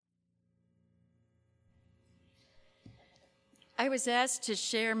I was asked to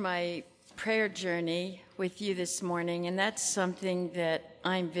share my prayer journey with you this morning, and that's something that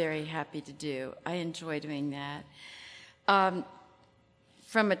I'm very happy to do. I enjoy doing that.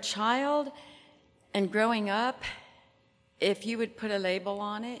 From a child and growing up, if you would put a label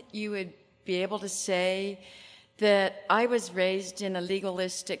on it, you would be able to say that I was raised in a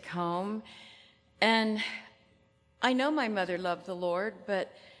legalistic home, and I know my mother loved the Lord,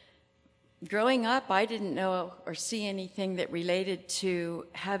 but growing up, I didn't know or see anything that related to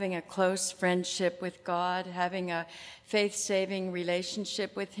having a close friendship with God, having a faith-saving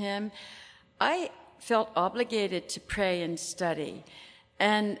relationship with Him. I felt obligated to pray and study,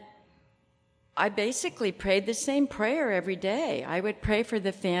 and I basically prayed the same prayer every day. I would pray for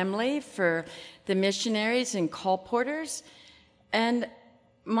the family, for the missionaries and colporteurs, and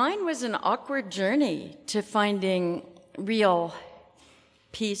mine was an awkward journey to finding real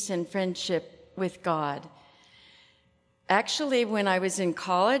peace and friendship with God. Actually, when I was in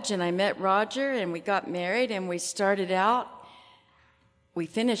college and I met Roger and we got married and we started out, we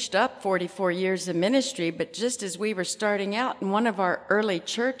finished up 44 years of ministry, but just as we were starting out in one of our early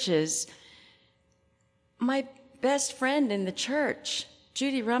churches, my best friend in the church,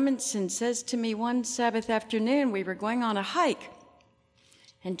 Judy Rummenson, says to me one Sabbath afternoon, we were going on a hike,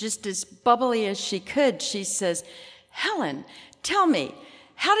 and just as bubbly as she could, she says, "Helen, tell me,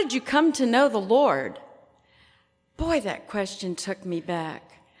 how did you come to know the Lord?" Boy, that question took me back.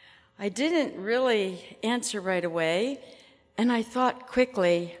 I didn't really answer right away, and I thought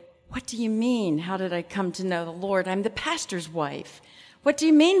quickly, what do you mean, how did I come to know the Lord? I'm the pastor's wife. What do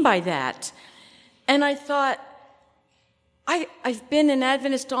you mean by that? And I thought, I've been an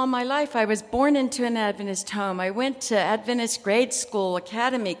Adventist all my life. I was born into an Adventist home. I went to Adventist grade school,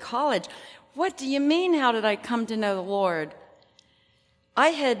 academy, college. What do you mean, how did I come to know the Lord? I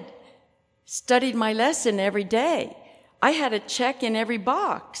had studied my lesson every day. I had a check in every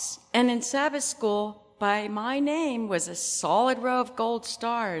box. And in Sabbath school, by my name was a solid row of gold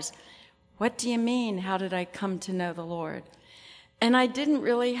stars. What do you mean, how did I come to know the Lord? And I didn't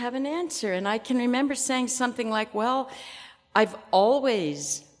really have an answer. And I can remember saying something like, well, I've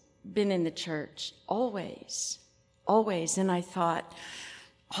always been in the church. Always. Always. And I thought,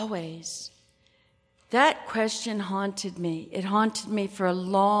 always. That question haunted me. It haunted me for a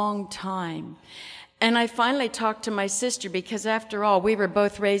long time. And I finally talked to my sister because, after all, we were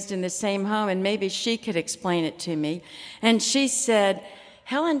both raised in the same home, and maybe she could explain it to me. And she said,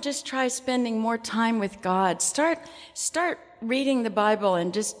 "Helen, just try spending more time with God. Start reading the Bible,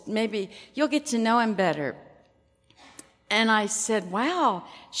 and just maybe you'll get to know Him better." And I said, "Wow."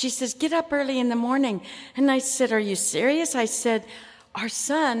 She says, "Get up early in the morning." And I said, "Are you serious?" I said, "Our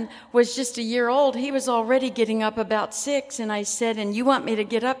son was just a year old. He was already getting up about 6. And I said, "And you want me to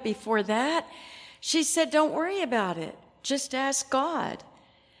get up before that?" She said, "Don't worry about it. Just ask God.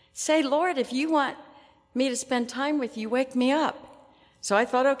 Say, Lord, if you want me to spend time with you, wake me up." So I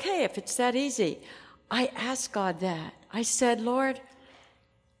thought, okay, if it's that easy. I asked God that. I said, "Lord,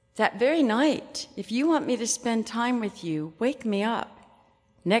 that very night, if you want me to spend time with you, wake me up."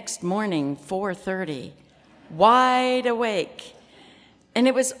 Next morning, 4:30, wide awake. And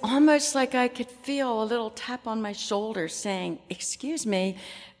it was almost like I could feel a little tap on my shoulder saying, "Excuse me,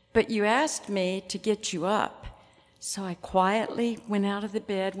 but you asked me to get you up." So I quietly went out of the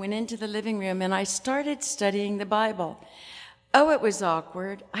bed, went into the living room, and I started studying the Bible. Oh, it was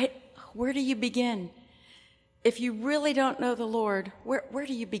awkward. Where do you begin? If you really don't know the Lord, where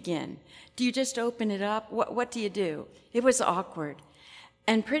do you begin? Do you just open it up? What do you do? It was awkward.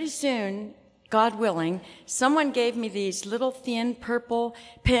 And pretty soon, God willing, someone gave me these little thin purple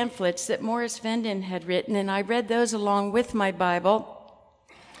pamphlets that Morris Venden had written, and I read those along with my Bible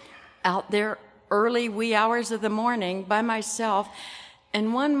out there early wee hours of the morning by myself.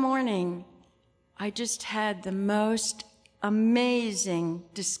 And one morning, I just had the most amazing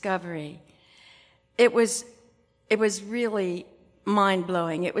discovery. It was really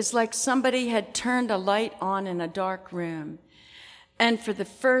mind-blowing. It was like somebody had turned a light on in a dark room. And for the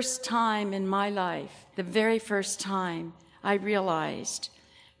first time in my life, the very first time, I realized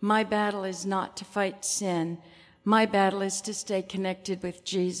my battle is not to fight sin. My battle is to stay connected with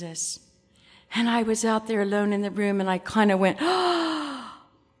Jesus. And I was out there alone in the room, and I kind of went, oh!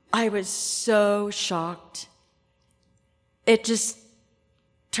 I was so shocked. It just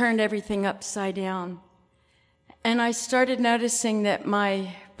turned everything upside down. And I started noticing that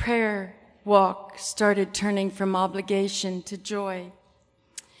my prayer walk started turning from obligation to joy.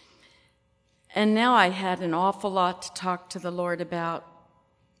 And now I had an awful lot to talk to the Lord about.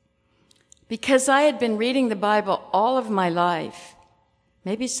 Because I had been reading the Bible all of my life.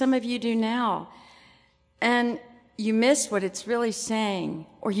 Maybe some of you do now. And you miss what it's really saying,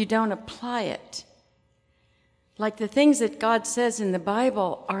 or you don't apply it. Like the things that God says in the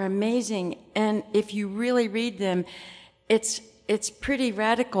Bible are amazing, and if you really read them, it's pretty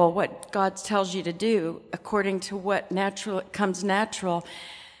radical what God tells you to do according to what comes natural.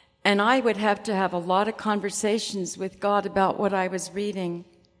 And I would have to have a lot of conversations with God about what I was reading,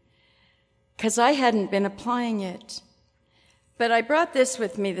 because I hadn't been applying it. But I brought this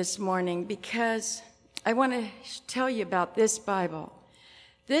with me this morning because I want to tell you about this Bible.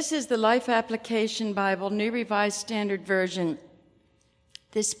 This is the Life Application Bible, New Revised Standard Version.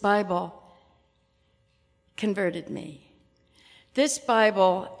 This Bible converted me. This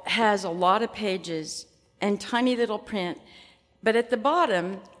Bible has a lot of pages and tiny little print, but at the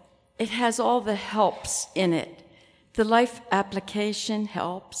bottom, it has all the helps in it. The Life Application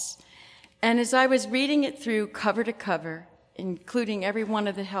helps. And as I was reading it through cover to cover, including every one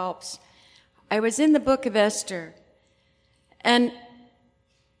of the helps, I was in the book of Esther, and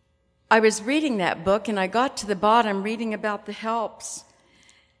I was reading that book, and I got to the bottom reading about the helps,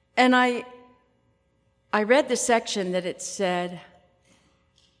 and I read the section that it said,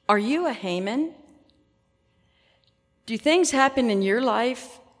 "Are you a Haman? Do things happen in your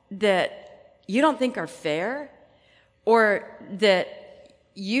life that you don't think are fair, or that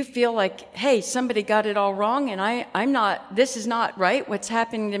you feel like, hey, somebody got it all wrong, and this is not right, what's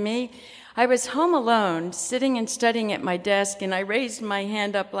happening to me?" I was home alone, sitting and studying at my desk, and I raised my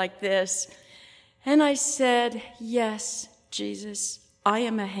hand up like this, and I said, "Yes, Jesus, I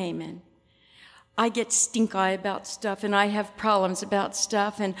am a Haman. I get stink eye about stuff, and I have problems about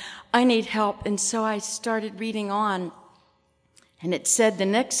stuff, and I need help." And so I started reading on, and it said the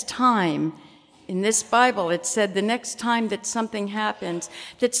next time, in this Bible, it said the next time that something happens,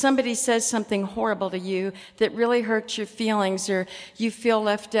 that somebody says something horrible to you that really hurts your feelings, or you feel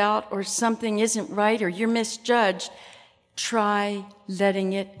left out, or something isn't right, or you're misjudged, try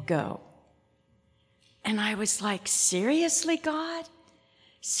letting it go. And I was like, seriously, God?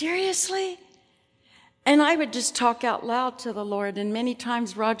 Seriously? And I would just talk out loud to the Lord, and many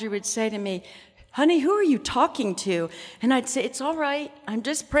times Roger would say to me, "Honey, who are you talking to?" And I'd say, "It's all right, I'm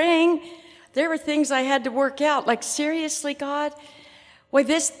just praying." There were things I had to work out, like, seriously, God? Well,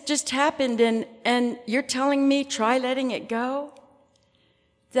 this just happened, and you're telling me try letting it go?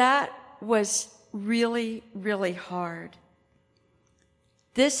 That was really, really hard.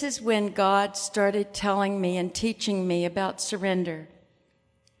 This is when God started telling me and teaching me about surrender.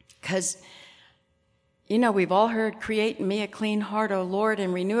 Because, we've all heard, "Create in me a clean heart, O Lord,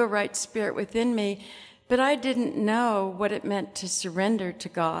 and renew a right spirit within me." But I didn't know what it meant to surrender to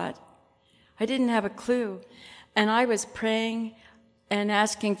God. I didn't have a clue. And I was praying and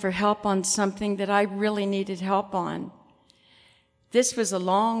asking for help on something that I really needed help on. This was a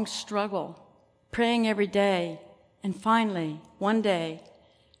long struggle, praying every day. And finally, one day,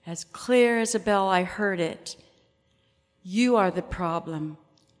 as clear as a bell, I heard it. "You are the problem.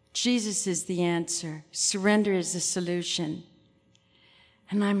 Jesus is the answer. Surrender is the solution."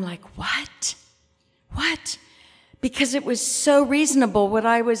 And I'm like, what? What? Because it was so reasonable what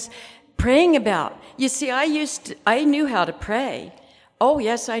I was praying about. You see, I knew how to pray. Oh,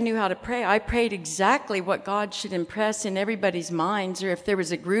 yes, I knew how to pray. I prayed exactly what God should impress in everybody's minds, or if there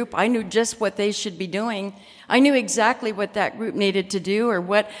was a group, I knew just what they should be doing. I knew exactly what that group needed to do or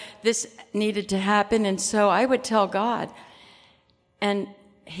what this needed to happen, and so I would tell God, and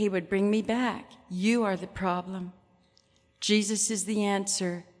he would bring me back. You are the problem. Jesus is the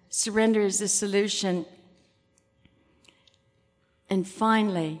answer. Surrender is the solution. And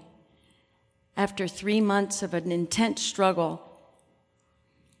finally, after 3 months of an intense struggle,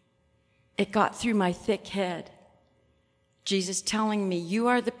 it got through my thick head. Jesus telling me, you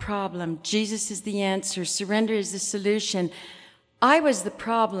are the problem. Jesus is the answer. Surrender is the solution. I was the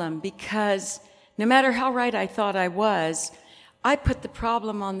problem because no matter how right I thought I was, I put the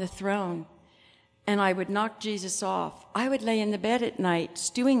problem on the throne and I would knock Jesus off. I would lay in the bed at night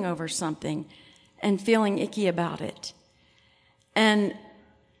stewing over something and feeling icky about it. And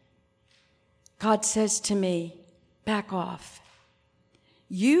God says to me, back off.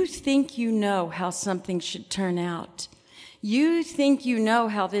 You think you know how something should turn out. You think you know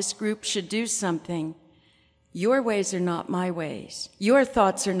how this group should do something. Your ways are not my ways. Your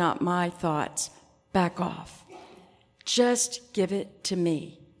thoughts are not my thoughts. Back off. Just give it to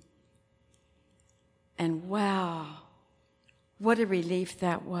me. And wow, what a relief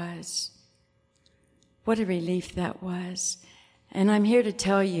that was. What a relief that was. And I'm here to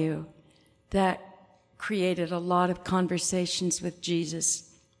tell you that created a lot of conversations with Jesus,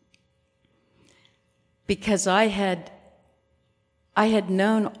 because I had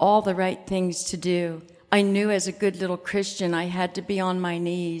known all the right things to do. I knew as a good little Christian I had to be on my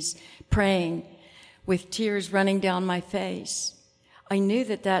knees praying with tears running down my face. I knew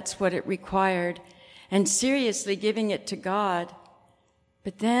that that's what it required, and seriously giving it to God.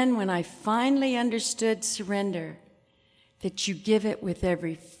 But then when I finally understood surrender, that you give it with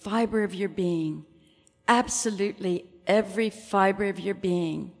every fiber of your being, absolutely every fiber of your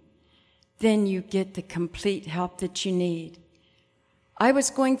being, then you get the complete help that you need. I was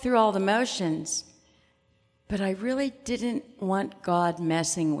going through all the motions, but I really didn't want God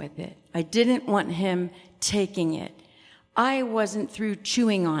messing with it. I didn't want him taking it. I wasn't through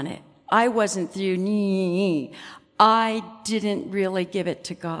chewing on it. I wasn't through I didn't really give it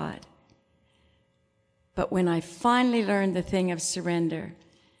to God. But when I finally learned the thing of surrender,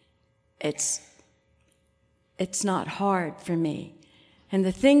 it's not hard for me. And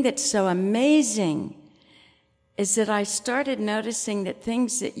the thing that's so amazing is that I started noticing that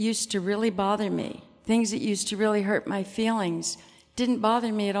things that used to really bother me, things that used to really hurt my feelings, didn't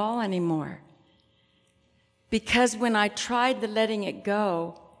bother me at all anymore. Because when I tried the letting it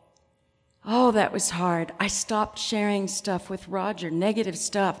go, oh, that was hard. I stopped sharing stuff with Roger, negative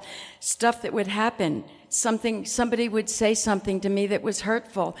stuff that would happen. Somebody would say something to me that was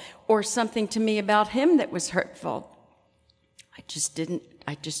hurtful, or something to me about him that was hurtful.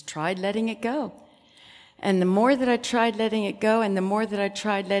 I just tried letting it go. And the more that I tried letting it go, and the more that I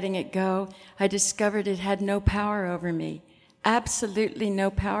tried letting it go, I discovered it had no power over me. Absolutely no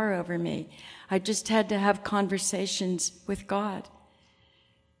power over me. I just had to have conversations with God,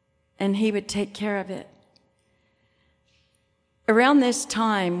 and he would take care of it. Around this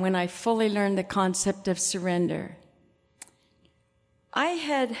time, when I fully learned the concept of surrender, I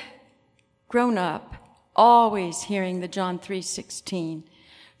had grown up always hearing the John 3:16,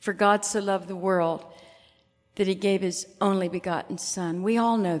 for God so loved the world that he gave his only begotten Son. We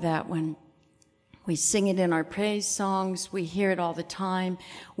all know that one. We sing it in our praise songs. We hear it all the time.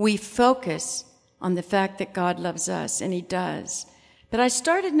 We focus on the fact that God loves us, and he does. But I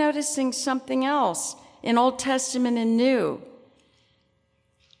started noticing something else in Old Testament and New,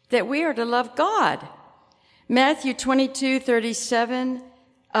 that we are to love God. Matthew 22:37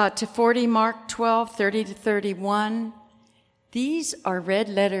 to 40, Mark 12:30 to 31. These are red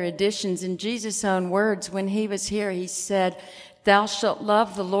letter editions in Jesus' own words. When he was here, he said, "Thou shalt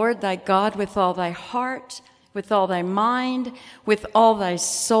love the Lord thy God with all thy heart, with all thy mind, with all thy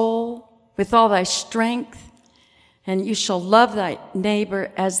soul, with all thy strength, and you shall love thy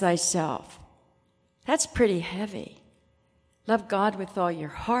neighbor as thyself." That's pretty heavy. Love God with all your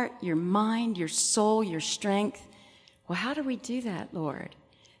heart, your mind, your soul, your strength. Well, how do we do that, Lord?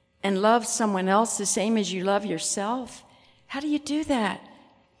 And love someone else the same as you love yourself? How do you do that?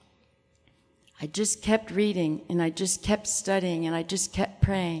 I just kept reading, and I just kept studying, and I just kept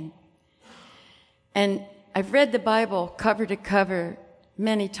praying. And I've read the Bible cover to cover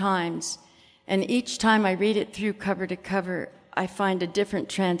many times, and each time I read it through cover to cover, I find a different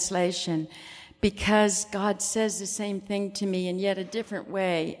translation, because God says the same thing to me in yet a different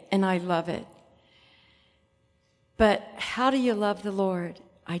way, and I love it. But how do you love the Lord?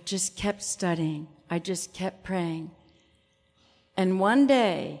 I just kept studying. I just kept praying. And one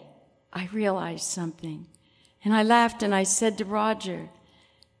day, I realized something. And I laughed and I said to Roger,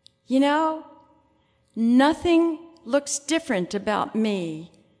 you know, nothing looks different about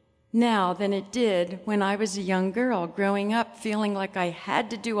me now than it did when I was a young girl, growing up feeling like I had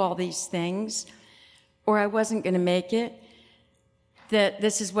to do all these things or I wasn't going to make it, that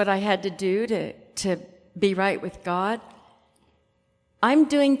this is what I had to do to be right with God. I'm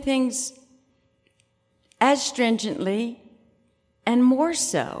doing things as stringently and more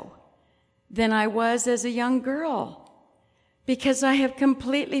so than I was as a young girl, because I have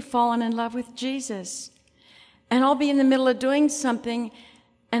completely fallen in love with Jesus. And I'll be in the middle of doing something,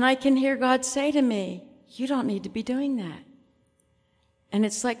 and I can hear God say to me, you don't need to be doing that. And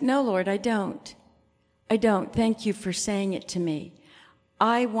it's like, no, Lord, I don't. I don't. Thank you for saying it to me.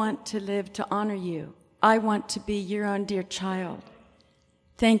 I want to live to honor you. I want to be your own dear child.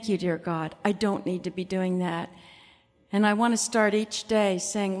 Thank you, dear God. I don't need to be doing that. And I want to start each day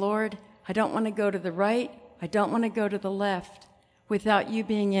saying, Lord, I don't want to go to the right. I don't want to go to the left without you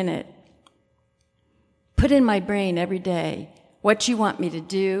being in it. Put in my brain every day what you want me to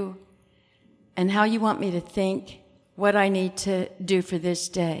do and how you want me to think, what I need to do for this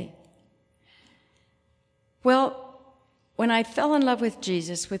day. Well, when I fell in love with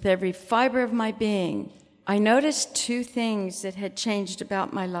Jesus with every fiber of my being, I noticed two things that had changed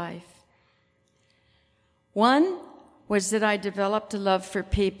about my life. One was that I developed a love for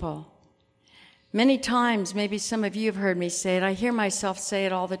people. Many times, maybe some of you have heard me say it, I hear myself say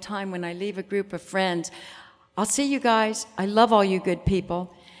it all the time when I leave a group of friends. I'll see you guys. I love all you good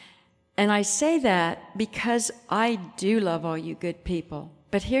people. And I say that because I do love all you good people.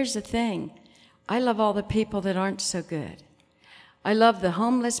 But here's the thing. I love all the people that aren't so good. I love the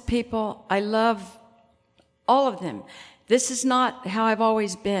homeless people. I love all of them. This is not how I've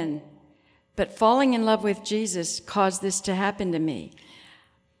always been. But falling in love with Jesus caused this to happen to me.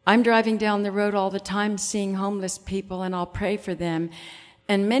 I'm driving down the road all the time seeing homeless people, and I'll pray for them.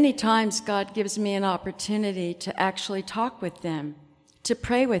 And many times God gives me an opportunity to actually talk with them, to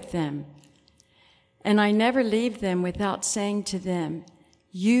pray with them. And I never leave them without saying to them,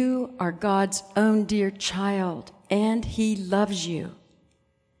 you are God's own dear child, and he loves you.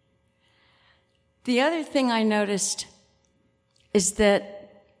 The other thing I noticed is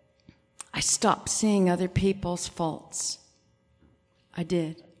that I stopped seeing other people's faults. I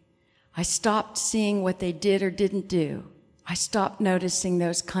did. I stopped seeing what they did or didn't do. I stopped noticing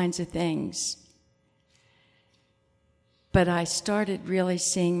those kinds of things. But I started really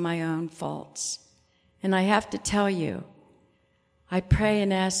seeing my own faults. And I have to tell you, I pray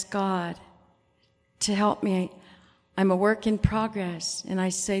and ask God to help me. I'm a work in progress, and I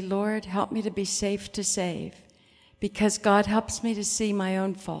say, Lord, help me to be safe to save, because God helps me to see my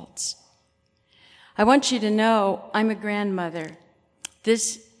own faults. I want you to know I'm a grandmother.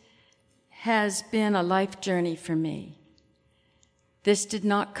 This has been a life journey for me. This did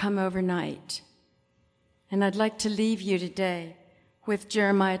not come overnight. And I'd like to leave you today with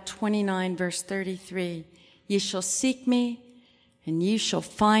Jeremiah 29, verse 33. Ye shall seek me, and ye shall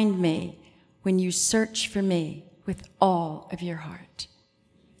find me when you search for me with all of your heart.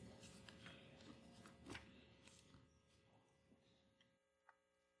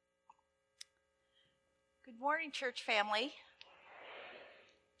 Good morning, church family.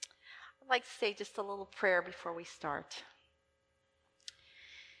 I'd like to say just a little prayer before we start.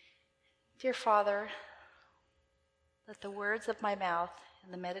 Dear Father, let the words of my mouth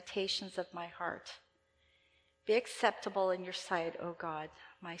and the meditations of my heart be acceptable in your sight, O God,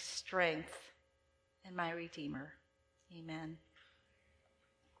 my strength and my Redeemer. Amen.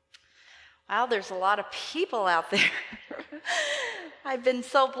 Wow, there's a lot of people out there. I've been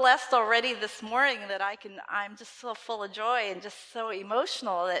so blessed already this morning that I'm just so full of joy and just so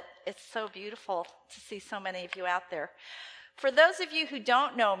emotional that it's so beautiful to see so many of you out there. For those of you who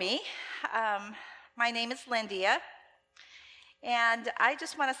don't know me, my name is Lindia, and I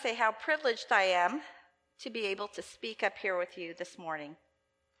just want to say how privileged I am to be able to speak up here with you this morning.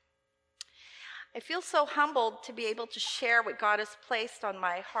 I feel so humbled to be able to share what God has placed on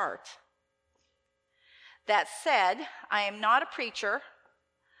my heart. That said, I am not a preacher.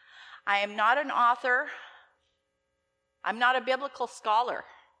 I am not an author. I'm not a biblical scholar.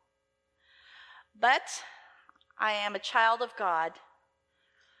 But I am a child of God,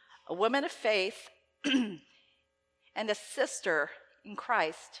 a woman of faith, and a sister in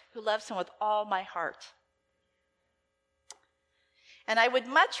Christ who loves him with all my heart. And I would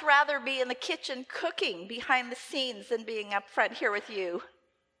much rather be in the kitchen cooking behind the scenes than being up front here with you.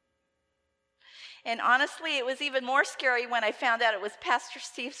 And honestly, it was even more scary when I found out it was Pastor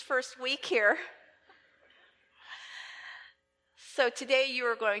Steve's first week here. So today you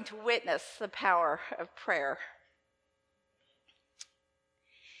are going to witness the power of prayer.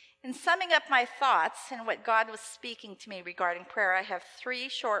 In summing up my thoughts and what God was speaking to me regarding prayer, I have 3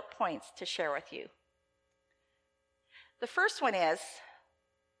 short points to share with you. The first one is,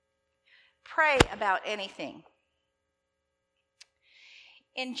 pray about anything.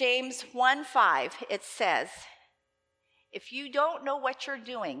 In James 1:5, it says, if you don't know what you're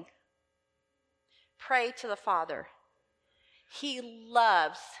doing, pray to the Father. He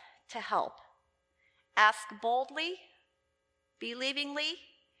loves to help. Ask boldly, believingly,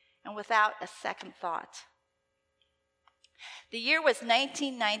 and without a second thought. The year was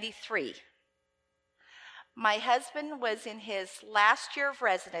 1993. My husband was in his last year of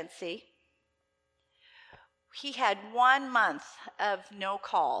residency. He had 1 month of no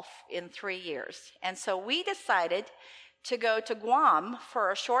call in 3 years. And so we decided to go to Guam for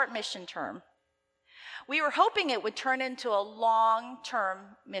a short mission term. We were hoping it would turn into a long-term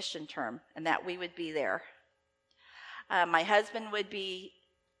mission term and that we would be there. My husband would be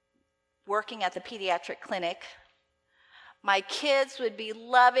working at the pediatric clinic. My kids would be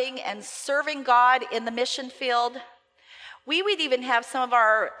loving and serving God in the mission field. We would even have some of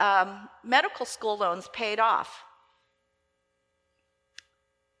our medical school loans paid off.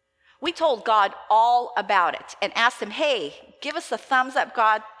 We told God all about it and asked him, hey, give us a thumbs up,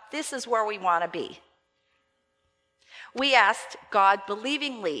 God. This is where we want to be. We asked God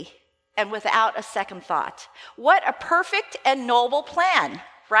believingly and without a second thought. What a perfect and noble plan,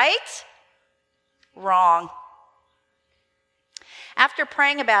 right? Wrong. After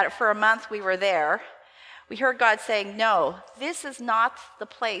praying about it for a month we were there, we heard God saying, no, this is not the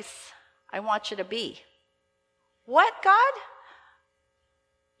place I want you to be. What, God?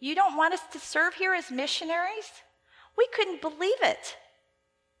 You don't want us to serve here as missionaries? We couldn't believe it.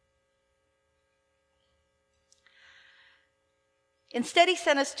 Instead, he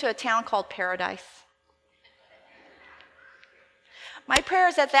sent us to a town called Paradise. My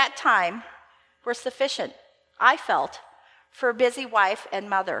prayers at that time were sufficient, I felt, for a busy wife and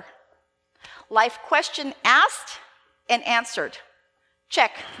mother. Life question asked and answered.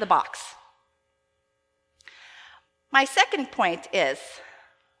 Check the box. My second point is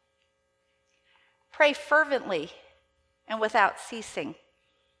pray fervently and without ceasing.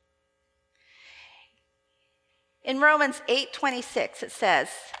 In Romans 8:26, it says,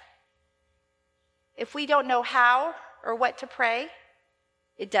 if we don't know how or what to pray,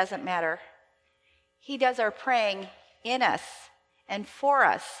 it doesn't matter. He does our praying in us and for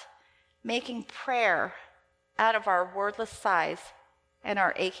us, making prayer out of our wordless sighs and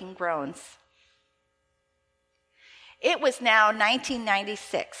our aching groans. It was now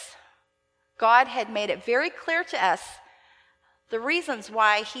 1996. God had made it very clear to us the reasons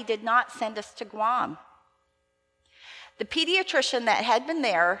why he did not send us to Guam. The pediatrician that had been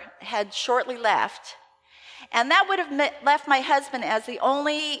there had shortly left, and that would have left my husband as the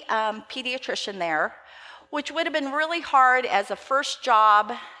only pediatrician there, which would have been really hard as a first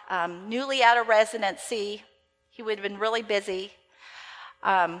job, newly out of residency. He would have been really busy,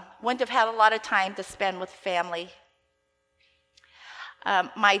 wouldn't have had a lot of time to spend with family.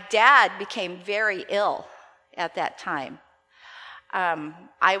 My dad became very ill at that time.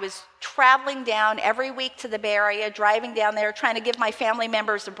 I was traveling down every week to the Bay Area, driving down there, trying to give my family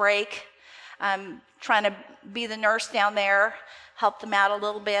members a break, trying to be the nurse down there, help them out a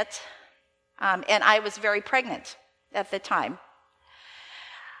little bit. And I was very pregnant at the time.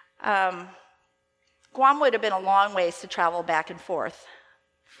 Guam would have been a long ways to travel back and forth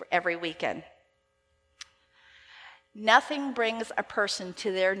for every weekend. Nothing brings a person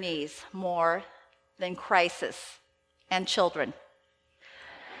to their knees more than crisis and children.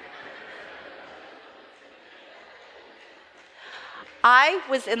 I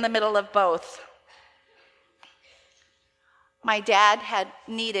was in the middle of both. My dad had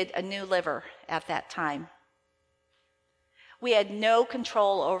needed a new liver at that time. We had no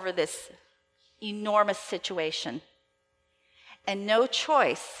control over this enormous situation and no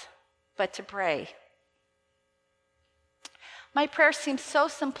choice but to pray. My prayer seemed so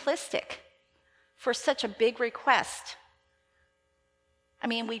simplistic for such a big request. I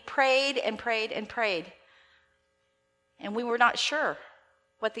mean, we prayed and prayed and prayed, and we were not sure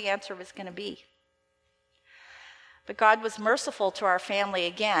what the answer was going to be. But God was merciful to our family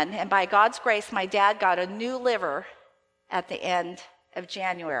again, and by God's grace, my dad got a new liver at the end of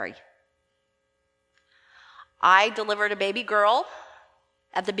January. I delivered a baby girl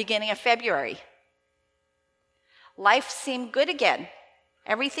at the beginning of February. Life seemed good again.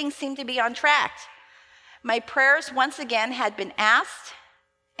 Everything seemed to be on track. My prayers once again had been asked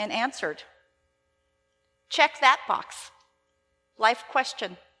and answered. Check that box. Life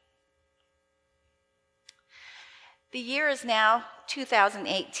question. The year is now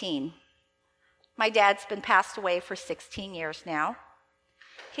 2018. My dad's been passed away for 16 years now.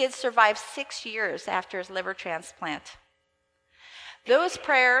 He had survived 6 years after his liver transplant. Those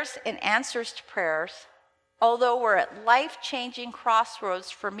prayers and answers to prayers, although we're at life-changing crossroads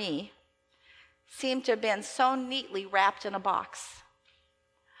for me, seem to have been so neatly wrapped in a box.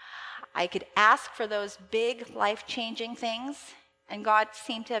 I could ask for those big life-changing things, and God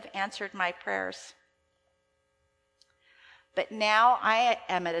seemed to have answered my prayers. But now I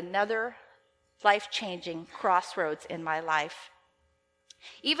am at another life-changing crossroads in my life.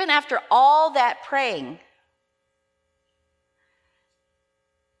 Even after all that praying,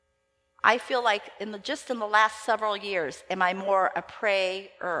 I feel like just in the last several years, am I more a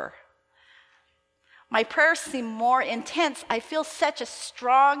prayer? My prayers seem more intense. I feel such a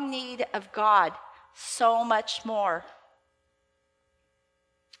strong need of God, so much more.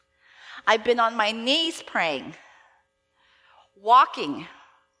 I've been on my knees praying, walking,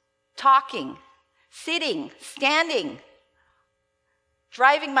 talking, sitting, standing,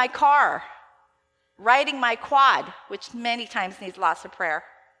 driving my car, riding my quad, which many times needs lots of prayer.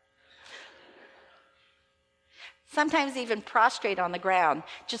 Sometimes even prostrate on the ground,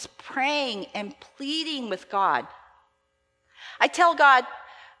 just praying and pleading with God. I tell God,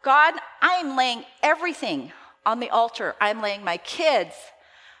 God, I am laying everything on the altar. I'm laying my kids,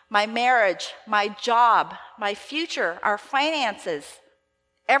 my marriage, my job, my future, our finances,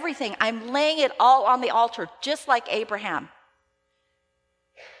 everything. I'm laying it all on the altar, just like Abraham.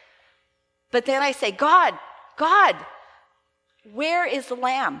 But then I say, God, where is the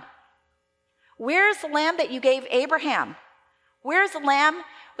lamb? Where is the lamb that you gave Abraham? Where is the lamb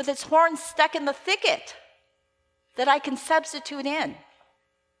with its horns stuck in the thicket that I can substitute in?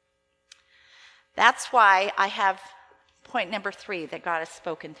 That's why I have point number 3 that God has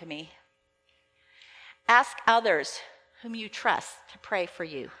spoken to me. Ask others whom you trust to pray for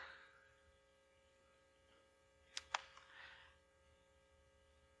you.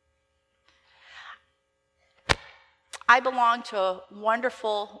 I belong to a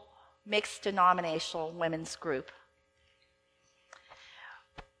wonderful mixed denominational women's group.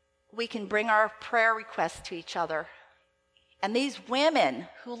 We can bring our prayer requests to each other. And these women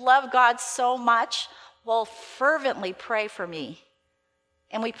who love God so much will fervently pray for me.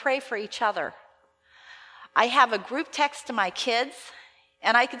 And we pray for each other. I have a group text to my kids,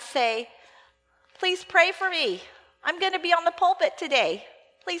 and I could say, please pray for me. I'm going to be on the pulpit today.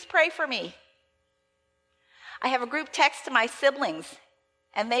 Please pray for me. I have a group text to my siblings,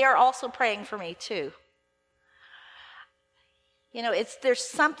 and they are also praying for me too. You know, there's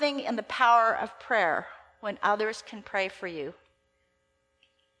something in the power of prayer when others can pray for you.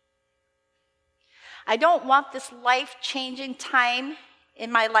 I don't want this life-changing time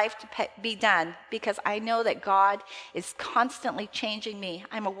in my life to be done because I know that God is constantly changing me.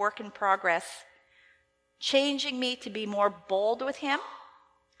 I'm a work in progress. Changing me to be more bold with Him.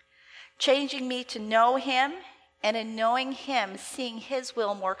 Changing me to know Him, and in knowing Him, seeing His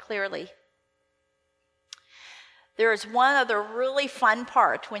will more clearly. There is one other really fun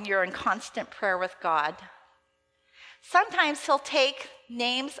part when you're in constant prayer with God. Sometimes He'll take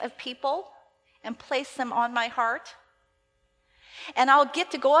names of people and place them on my heart. And I'll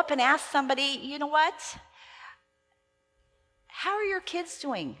get to go up and ask somebody, you know what? How are your kids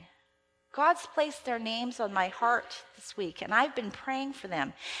doing? God's placed their names on my heart this week, and I've been praying for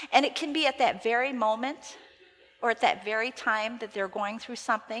them. And it can be at that very moment or at that very time that they're going through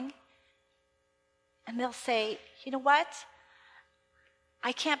something. And they'll say, you know what?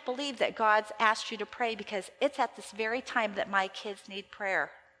 I can't believe that God's asked you to pray because it's at this very time that my kids need prayer.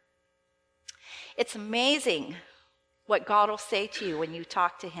 It's amazing what God will say to you when you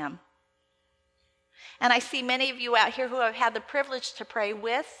talk to Him. And I see many of you out here who have had the privilege to pray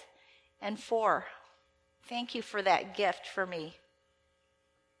with and for. Thank you for that gift for me.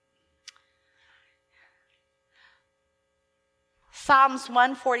 Psalms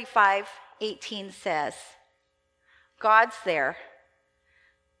 145:18 says, God's there,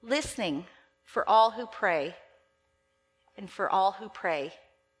 listening for all who pray, and for all who pray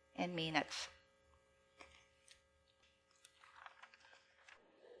and mean it.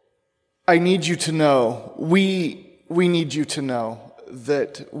 I need you to know, we need you to know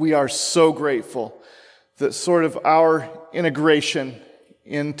that we are so grateful that sort of our integration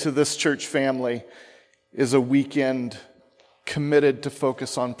into this church family is a weekend committed to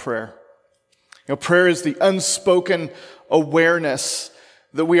focus on prayer. You know, prayer is the unspoken awareness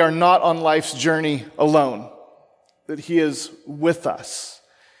that we are not on life's journey alone, that He is with us.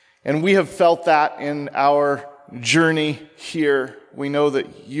 And we have felt that in our journey here. We know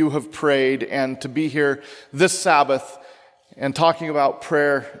that you have prayed, and to be here this Sabbath and talking about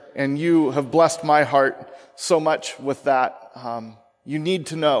prayer, and you have blessed my heart so much with that. You need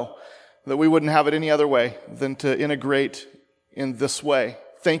to know that we wouldn't have it any other way than to integrate in this way.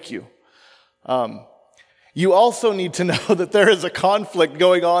 Thank you. You also need to know that there is a conflict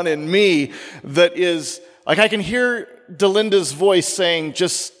going on in me that is, like, I can hear Delinda's voice saying,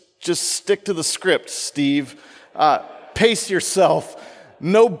 just stick to the script, Steve. Pace yourself.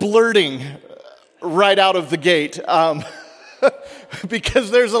 No blurting right out of the gate. Because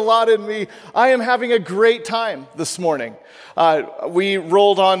there's a lot in me. I am having a great time this morning. We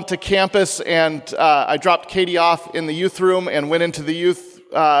rolled on to campus, and I dropped Katie off in the youth room and went into the youth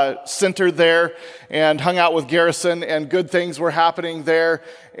center there and hung out with Garrison, and good things were happening there.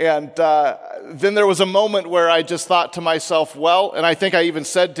 And then there was a moment where I just thought to myself, well, and I think I even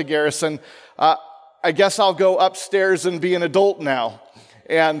said to Garrison, I guess I'll go upstairs and be an adult now.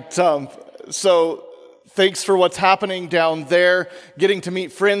 And so thanks for what's happening down there. Getting to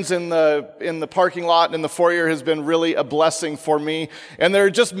meet friends in the parking lot and in the foyer has been really a blessing for me. And there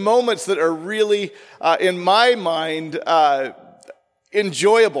are just moments that are really, in my mind,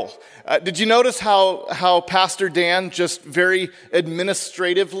 enjoyable. Did you notice how Pastor Dan just very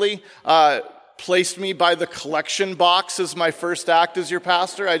administratively placed me by the collection box as my first act as your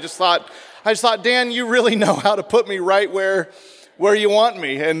pastor? I just thought, Dan, you really know how to put me right where where you want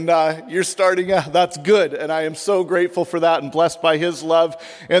me, and you're starting, that's good, and I am so grateful for that and blessed by his love.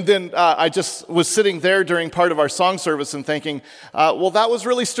 And then I just was sitting there during part of our song service and thinking, well, that was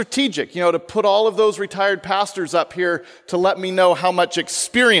really strategic, to put all of those retired pastors up here to let me know how much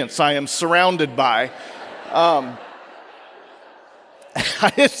experience I am surrounded by.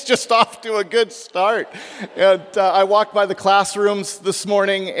 It's just off to a good start. And I walked by the classrooms this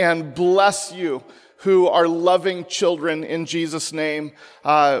morning, and bless you who are loving children in Jesus' name.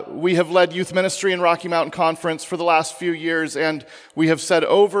 We have led youth ministry in Rocky Mountain Conference for the last few years, and we have said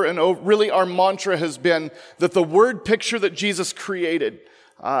over and over, really our mantra has been that the word picture that Jesus created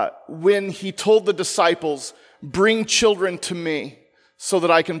when he told the disciples, bring children to me so that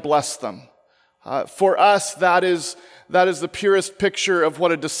I can bless them. For us, that is the purest picture of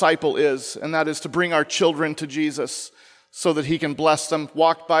what a disciple is, and that is to bring our children to Jesus so that he can bless them.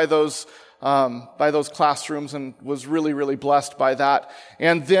 Walked by those classrooms and was really, really blessed by that.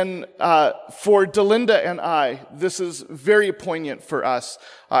 And then for Delinda and I, this is very poignant for us.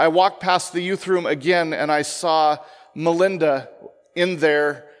 I walked past the youth room again, and I saw Melinda in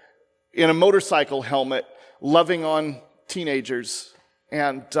there in a motorcycle helmet, loving on teenagers.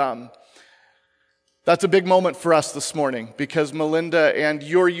 And that's a big moment for us this morning, because Melinda and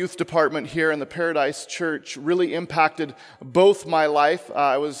your youth department here in the Paradise Church really impacted both my life.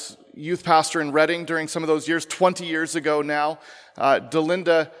 I was youth pastor in Redding during some of those years, 20 years ago now.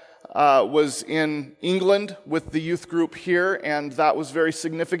 Delinda was in England with the youth group here, and that was very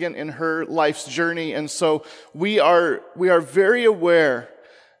significant in her life's journey. And so we are very aware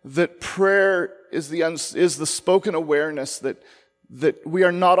that prayer is the spoken awareness that we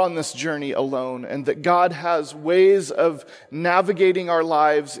are not on this journey alone, and that God has ways of navigating our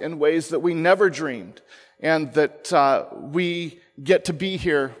lives in ways that we never dreamed, and that we get to be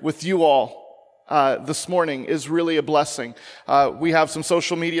here with you all this morning is really a blessing. We have some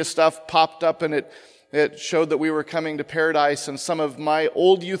social media stuff popped up, and it showed that we were coming to Paradise, and some of my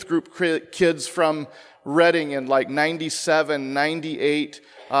old youth group kids from Redding in like 97, 98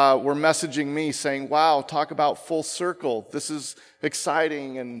 were messaging me saying, wow, talk about full circle. This is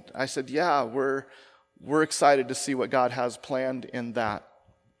exciting. And I said, yeah, we're excited to see what God has planned in that.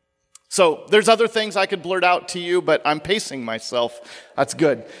 So there's other things I could blurt out to you, but I'm pacing myself. That's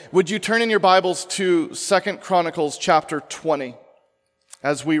good. Would you turn in your Bibles to 2 Chronicles chapter 20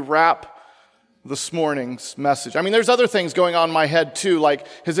 as we wrap this morning's message? I mean, there's other things going on in my head too, like,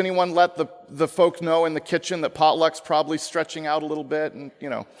 has anyone let the folk know in the kitchen that potluck's probably stretching out a little bit? And,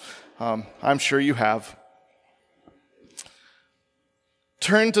 I'm sure you have.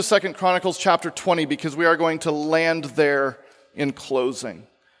 Turn to 2 Chronicles chapter 20, because we are going to land there in closing.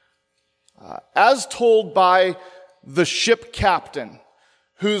 As told by the ship captain,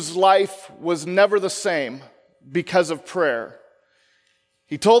 whose life was never the same because of prayer,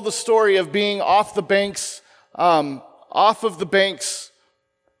 he told the story of being off of the banks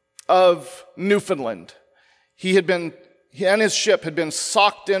of Newfoundland. He and his ship had been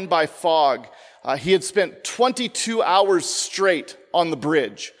socked in by fog. He had spent 22 hours straight on the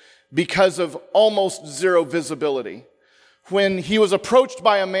bridge because of almost zero visibility, when he was approached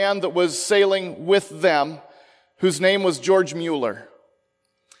by a man that was sailing with them, whose name was George Mueller.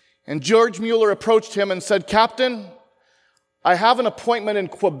 And George Mueller approached him and said, Captain, I have an appointment in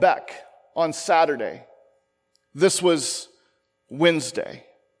Quebec on Saturday. This was Wednesday.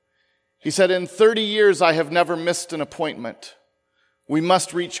 He said, in 30 years, I have never missed an appointment. We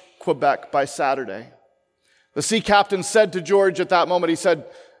must reach Quebec by Saturday. The sea captain said to George at that moment, he said,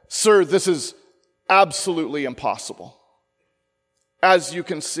 Sir, this is absolutely impossible, as you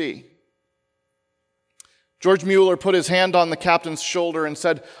can see. George Mueller put his hand on the captain's shoulder and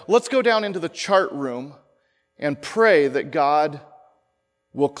said, let's go down into the chart room and pray that God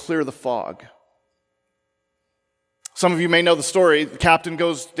will clear the fog. Some of you may know the story. The captain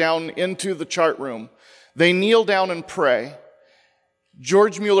goes down into the chart room. They kneel down and pray.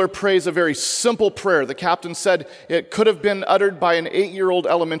 George Mueller prays a very simple prayer. The captain said it could have been uttered by an 8-year-old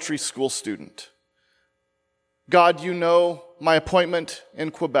elementary school student. God, you know my appointment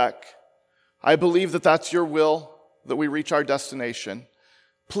in Quebec. I believe that that's your will, that we reach our destination.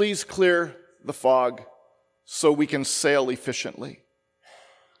 Please clear the fog so we can sail efficiently.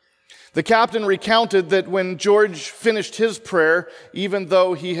 The captain recounted that when George finished his prayer, even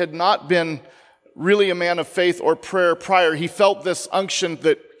though he had not been really a man of faith or prayer prior, he felt this unction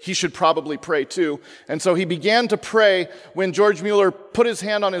that he should probably pray too. And so he began to pray when George Mueller put his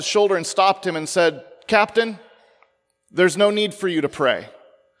hand on his shoulder and stopped him and said, Captain, there's no need for you to pray.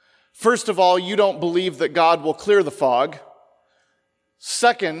 First of all, you don't believe that God will clear the fog.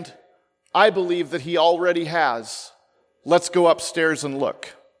 Second, I believe that he already has let's go upstairs and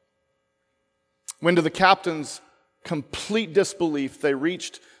look. When to the captain's complete disbelief, they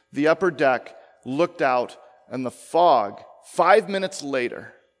reached the upper deck, looked out, and the fog, 5 minutes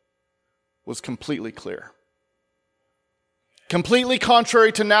later, was completely clear. Completely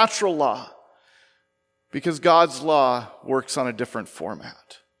contrary to natural law, because God's law works on a different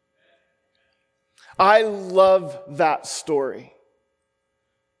format. I love that story.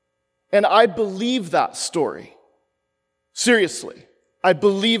 And I believe that story. Seriously, I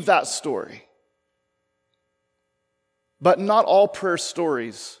believe that story. But not all prayer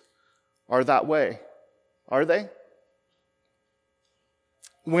stories are that way, are they?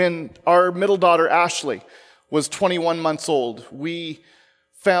 When our middle daughter, Ashley, was 21 months old, we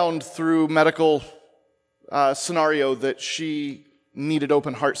found through medical scenario that she needed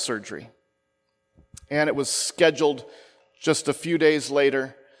open heart surgery. And it was scheduled just a few days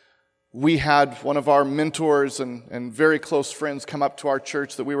later. We had one of our mentors and very close friends come up to our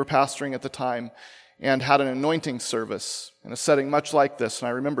church that we were pastoring at the time and had an anointing service in a setting much like this. And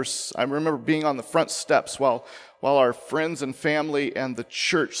I remember being on the front steps while our friends and family and the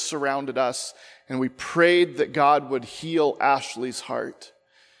church surrounded us, and we prayed that God would heal Ashley's heart.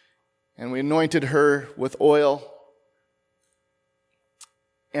 And we anointed her with oil,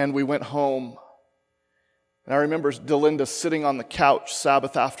 and we went home. And I remember Delinda sitting on the couch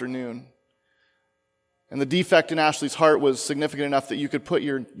Sabbath afternoon. And the defect in Ashley's heart was significant enough that you could put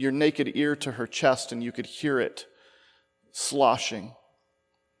your naked ear to her chest and you could hear it sloshing.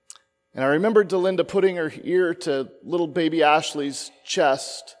 And I remember Delinda putting her ear to little baby Ashley's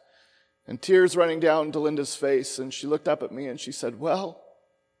chest and tears running down Delinda's face. And she looked up at me and she said,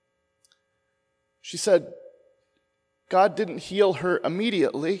 God didn't heal her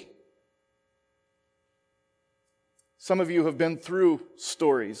immediately. Some of you have been through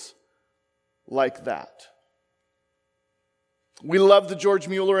stories like that. We love the George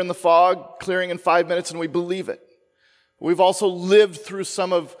Mueller in the fog, clearing in 5 minutes, and we believe it. We've also lived through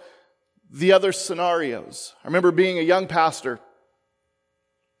some of the other scenarios. I remember being a young pastor.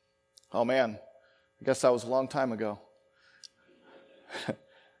 Oh man, I guess that was a long time ago.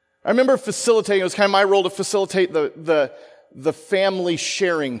 I remember facilitating, it was kind of my role to facilitate the family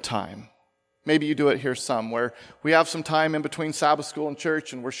sharing time. Maybe you do it here some, where we have some time in between Sabbath school and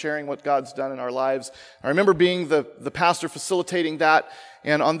church and we're sharing what God's done in our lives. I remember being the pastor facilitating that,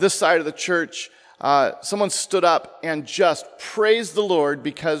 and on this side of the church, someone stood up and just praised the Lord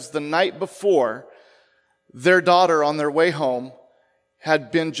because the night before, their daughter on their way home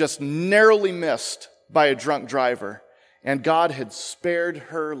had been just narrowly missed by a drunk driver, and God had spared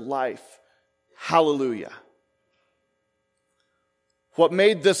her life. Hallelujah. What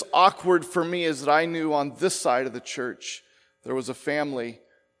made this awkward for me is that I knew on this side of the church there was a family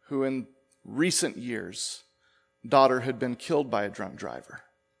who in recent years, daughter had been killed by a drunk driver.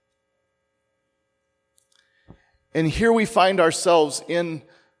 And here we find ourselves in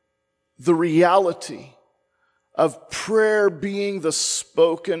the reality of prayer being the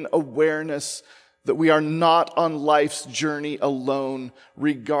spoken awareness that we are not on life's journey alone,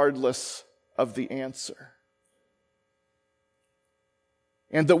 regardless of the answer.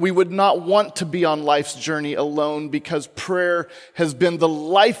 And that we would not want to be on life's journey alone because prayer has been the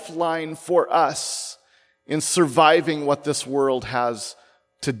lifeline for us in surviving what this world has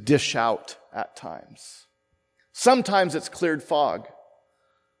to dish out at times. Sometimes it's cleared fog.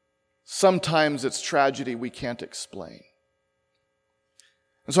 Sometimes it's tragedy we can't explain.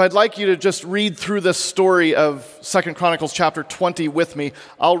 And so I'd like you to just read through this story of 2 Chronicles chapter 20 with me.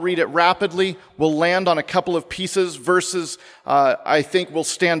 I'll read it rapidly. We'll land on a couple of pieces. Verses I think will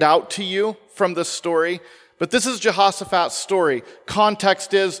stand out to you from this story. But this is Jehoshaphat's story.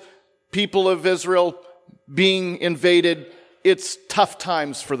 Context is people of Israel being invaded. It's tough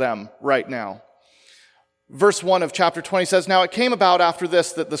times for them right now. Verse 1 of chapter 20 says, "Now it came about after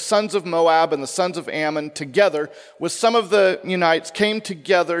this that the sons of Moab and the sons of Ammon together with some of the Meunites came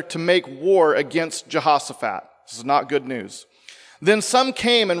together to make war against Jehoshaphat." This is not good news. "Then some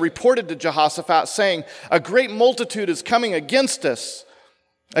came and reported to Jehoshaphat, saying, 'A great multitude is coming against us,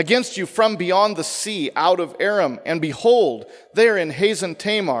 against you from beyond the sea, out of Aram. And behold, they are in Hazan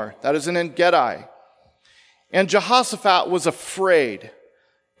Tamar,'" that is in En-Gedi. "And Jehoshaphat was afraid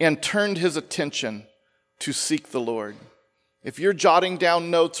and turned his attention to seek the Lord." If you're jotting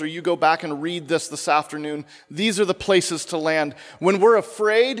down notes or you go back and read this afternoon, these are the places to land. When we're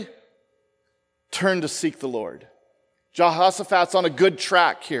afraid, turn to seek the Lord. Jehoshaphat's on a good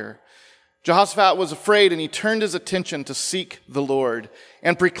track here. Jehoshaphat was afraid and he turned his attention to seek the Lord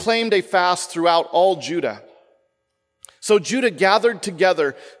and proclaimed a fast throughout all Judah. So Judah gathered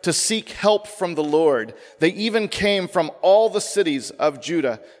together to seek help from the Lord. They even came from all the cities of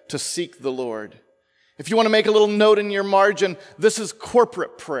Judah to seek the Lord. If you want to make a little note in your margin, this is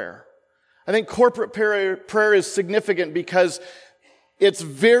corporate prayer. I think corporate prayer is significant because it's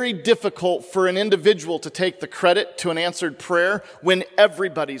very difficult for an individual to take the credit to an answered prayer when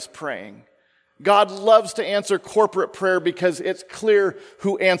everybody's praying. God loves to answer corporate prayer because it's clear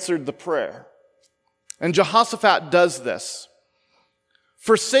who answered the prayer. And Jehoshaphat does this.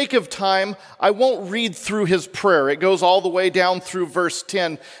 For sake of time, I won't read through his prayer. It goes all the way down through verse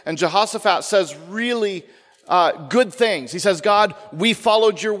 10. And Jehoshaphat says really good things. He says, God, we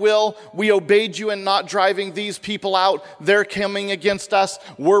followed your will. We obeyed you in not driving these people out. They're coming against us.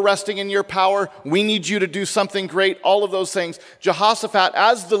 We're resting in your power. We need you to do something great. All of those things. Jehoshaphat,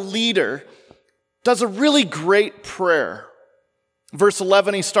 as the leader, does a really great prayer. Verse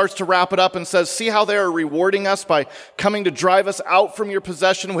 11, he starts to wrap it up and says, see how they are rewarding us by coming to drive us out from your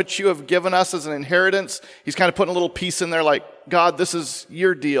possession, which you have given us as an inheritance. He's kind of putting a little piece in there like, God, this is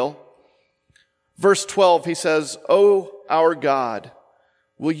your deal. Verse 12, he says, O our God,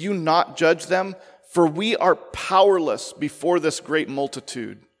 will you not judge them? For we are powerless before this great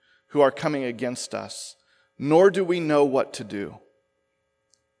multitude who are coming against us, nor do we know what to do.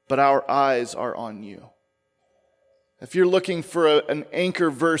 But our eyes are on you. If you're looking for an anchor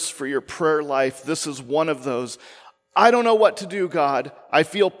verse for your prayer life, this is one of those. I don't know what to do, God. I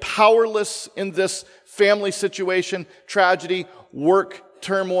feel powerless in this family situation, tragedy, work,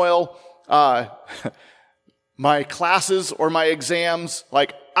 turmoil, my classes or my exams.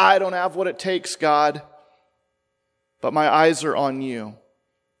 Like, I don't have what it takes, God. But my eyes are on you.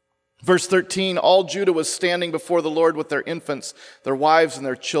 Verse 13, all Judah was standing before the Lord with their infants, their wives, and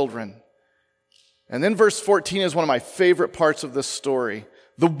their children. And then verse 14 is one of my favorite parts of this story.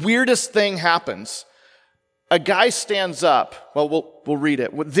 The weirdest thing happens. A guy stands up. Well, we'll read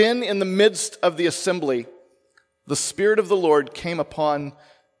it. Then in the midst of the assembly, the Spirit of the Lord came upon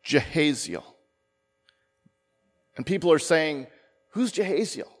Jehaziel. And people are saying, who's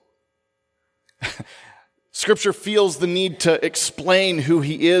Jehaziel? Scripture feels the need to explain who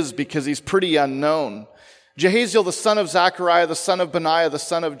he is because he's pretty unknown. Jehaziel, the son of Zechariah, the son of Benaiah, the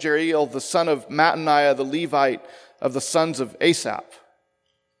son of Jeriel, the son of Mattaniah, the Levite of the sons of Asaph.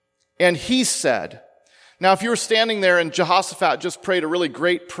 And he said, now if you were standing there and Jehoshaphat just prayed a really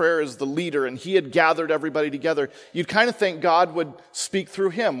great prayer as the leader and he had gathered everybody together, you'd kind of think God would speak through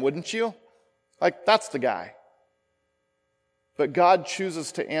him, wouldn't you? Like, that's the guy. But God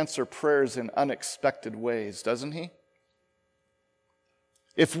chooses to answer prayers in unexpected ways, doesn't he?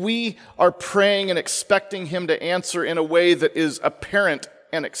 If we are praying and expecting him to answer in a way that is apparent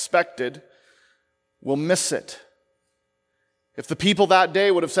and expected, we'll miss it. If the people that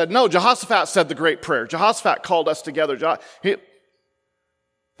day would have said, no, Jehoshaphat said the great prayer. Jehoshaphat called us together.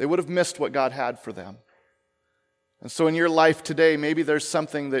 They would have missed what God had for them. And so in your life today, maybe there's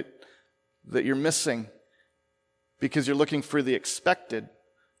something that you're missing because you're looking for the expected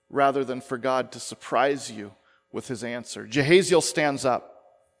rather than for God to surprise you with his answer. Jehaziel stands up.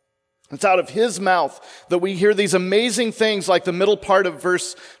 It's out of his mouth that we hear these amazing things like the middle part of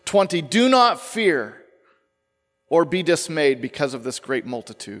verse 20. Do not fear or be dismayed because of this great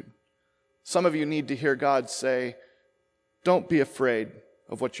multitude. Some of you need to hear God say, don't be afraid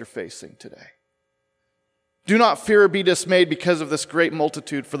of what you're facing today. Do not fear or be dismayed because of this great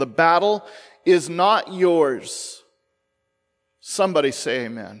multitude, for the battle is not yours. Somebody say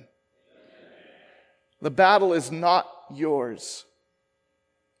amen. The battle is not yours,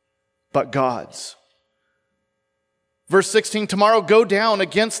 but God's. Verse 16, tomorrow go down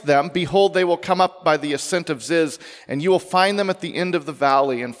against them. Behold, they will come up by the ascent of Ziz, and you will find them at the end of the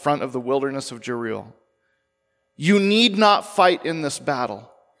valley in front of the wilderness of Jeriel. You need not fight in this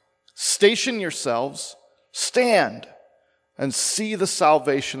battle. Station yourselves, stand, and see the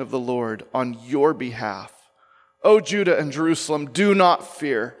salvation of the Lord on your behalf. O Judah and Jerusalem, do not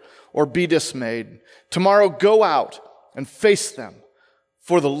fear or be dismayed. Tomorrow go out and face them,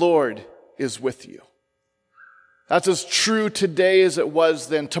 for the Lord is with you. That's as true today as it was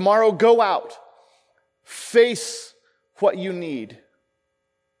then. Tomorrow go out, face what you need,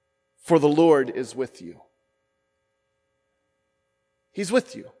 for the Lord is with you. He's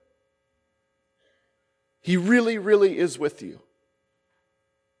with you. He really, really is with you.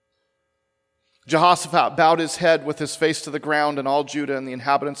 Jehoshaphat bowed his head with his face to the ground, and all Judah and the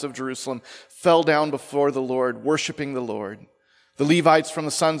inhabitants of Jerusalem fell down before the Lord, worshiping the Lord. The Levites from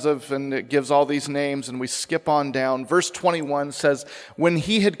the sons of, and it gives all these names, and we skip on down. Verse 21 says, when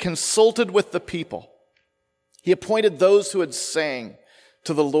he had consulted with the people, he appointed those who had sang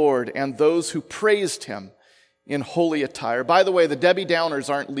to the Lord and those who praised him in holy attire. By the way, the Debbie Downers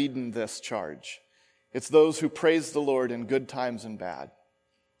aren't leading this charge. It's those who praise the Lord in good times and bad.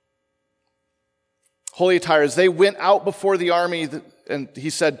 Holy attire, as they went out before the army, and he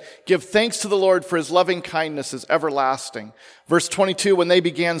said, give thanks to the Lord, for his loving kindness is everlasting. Verse 22, when they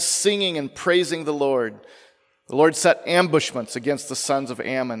began singing and praising the Lord set ambushments against the sons of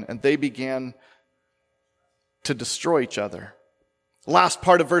Ammon, and they began to destroy each other. Last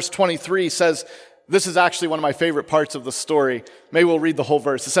part of verse 23 says, this is actually one of my favorite parts of the story. Maybe we'll read the whole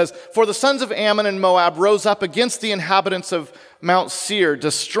verse. It says, for the sons of Ammon and Moab rose up against the inhabitants of Mount Seir,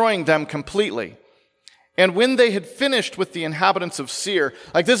 destroying them completely. And when they had finished with the inhabitants of Seir,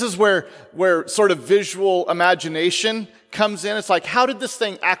 like this is where sort of visual imagination comes in. It's like, how did this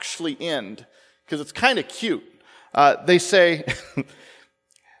thing actually end? Because it's kind of cute. They say,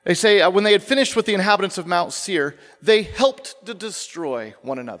 when they had finished with the inhabitants of Mount Seir, they helped to destroy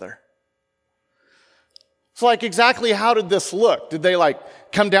one another. So like exactly how did this look? Did they like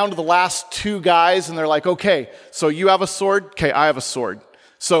come down to the last two guys and they're like, okay, so you have a sword? Okay, I have a sword.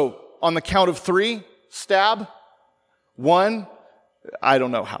 So on the count of 3, stab. 1, I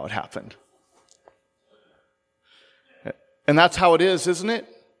don't know how it happened. And that's how it is, isn't it?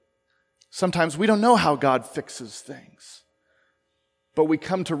 Sometimes we don't know how God fixes things, but we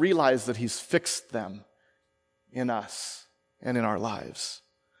come to realize that he's fixed them in us and in our lives.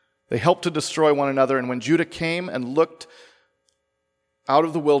 They helped to destroy one another, and when Judah came and looked out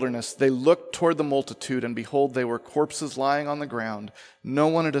of the wilderness, they looked toward the multitude, and behold, they were corpses lying on the ground. No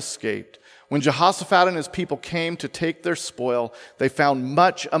one had escaped. When Jehoshaphat and his people came to take their spoil, they found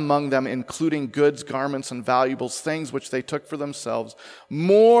much among them, including goods, garments, and valuables, things which they took for themselves,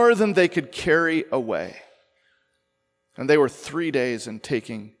 more than they could carry away. And they were 3 days in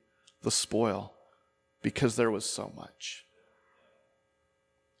taking the spoil, because there was so much.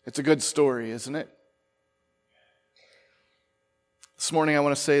 It's a good story, isn't it? This morning I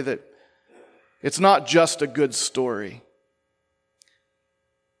want to say that it's not just a good story.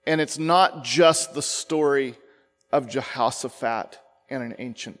 And it's not just the story of Jehoshaphat and an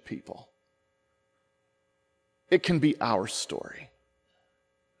ancient people. It can be our story.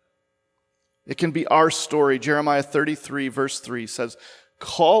 It can be our story. Jeremiah 33 verse 3 says,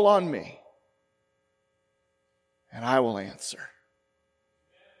 call on me and I will answer.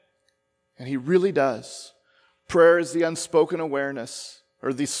 And he really does. Prayer is the unspoken awareness,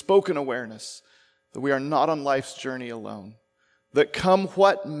 or the spoken awareness, that we are not on life's journey alone. That come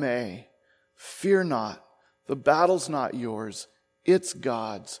what may, fear not. The battle's not yours, it's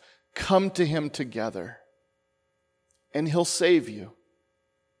God's. Come to him together, and he'll save you.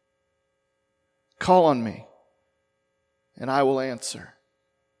 Call on me, and I will answer.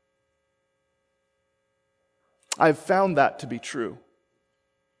 I've found that to be true.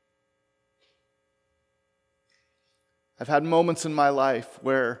 I've had moments in my life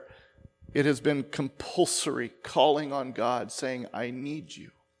where it has been compulsory calling on God, saying, I need you.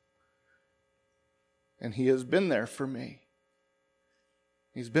 And he has been there for me.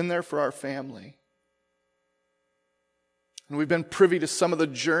 He's been there for our family. And we've been privy to some of the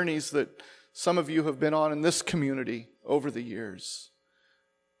journeys that some of you have been on in this community over the years.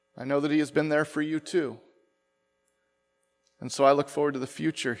 I know that he has been there for you too. And so I look forward to the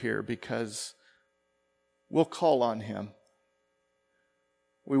future here, because we'll call on him.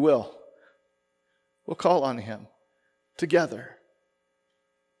 We will. We'll call on him together,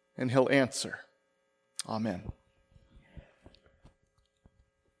 and he'll answer. Amen.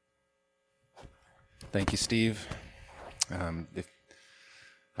 Thank you, Steve.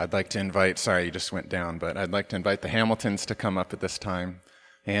 I'd like to invite, sorry, you just went down, but I'd like to invite the Hamiltons to come up at this time.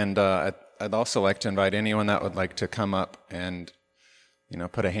 And I'd also like to invite anyone that would like to come up and,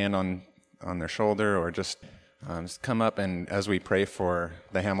 put a hand on their shoulder, or just come up, and as we pray for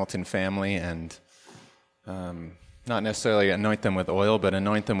the Hamilton family, and not necessarily anoint them with oil, but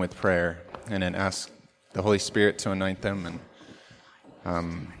anoint them with prayer, and then ask the Holy Spirit to anoint them.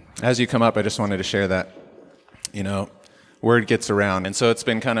 And as you come up, I just wanted to share that, word gets around. And so it's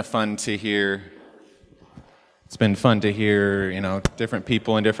been kind of fun to hear. It's been fun to hear, different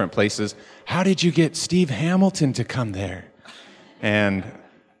people in different places. How did you get Steve Hamilton to come there? And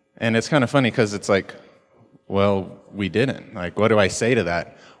it's kind of funny, because it's like, well, we didn't. Like, what do I say to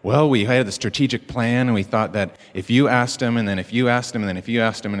that? Well, we had the strategic plan, and we thought that if you asked him, and then if you asked him, and then if you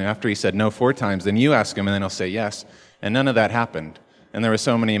asked him, and after he said no 4 times, then you ask him, and then he'll say yes. And none of that happened. And there were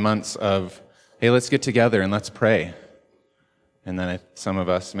so many months of, hey, let's get together and let's pray. And then some of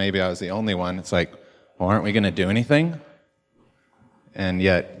us, maybe I was the only one, it's like, well, aren't we going to do anything? And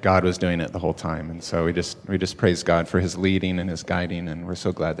yet God was doing it the whole time. And so we just praise God for his leading and his guiding, and we're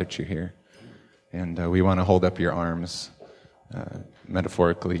so glad that you're here. And we want to hold up your arms,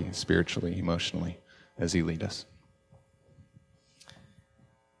 metaphorically, spiritually, emotionally, as you lead us.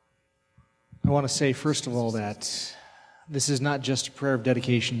 I want to say, first of all, that this is not just a prayer of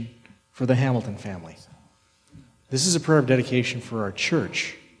dedication for the Hamilton family. This is a prayer of dedication for our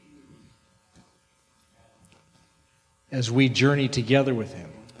church as we journey together with him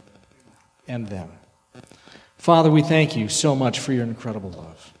and them. Father, we thank you so much for your incredible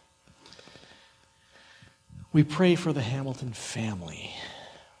love. We pray for the Hamilton family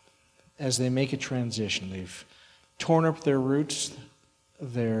as they make a transition. They've torn up their roots.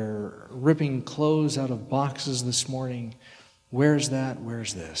 They're ripping clothes out of boxes this morning. Where's that?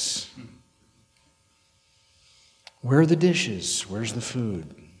 Where's this? Where are the dishes? Where's the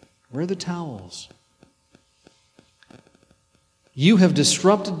food? Where are the towels? You have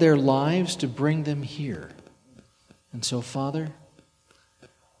disrupted their lives to bring them here. And so, Father,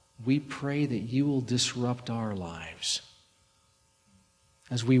 we pray that you will disrupt our lives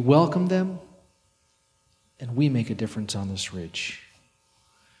as we welcome them and we make a difference on this ridge.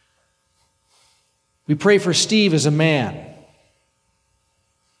 We pray for Steve as a man,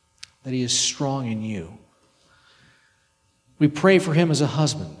 that he is strong in you. We pray for him as a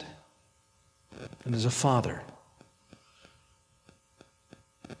husband and as a father.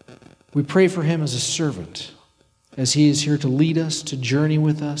 We pray for him as a servant, as he is here to lead us, to journey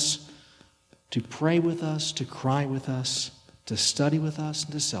with us, to pray with us, to cry with us, to study with us,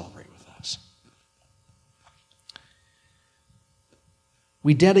 and to celebrate with us.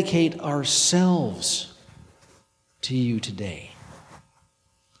 We dedicate ourselves to you today,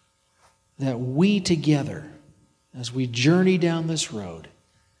 that we together, as we journey down this road,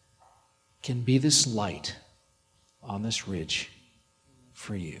 can be this light on this ridge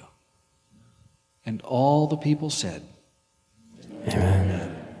for you. And all the people said,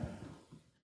 Amen.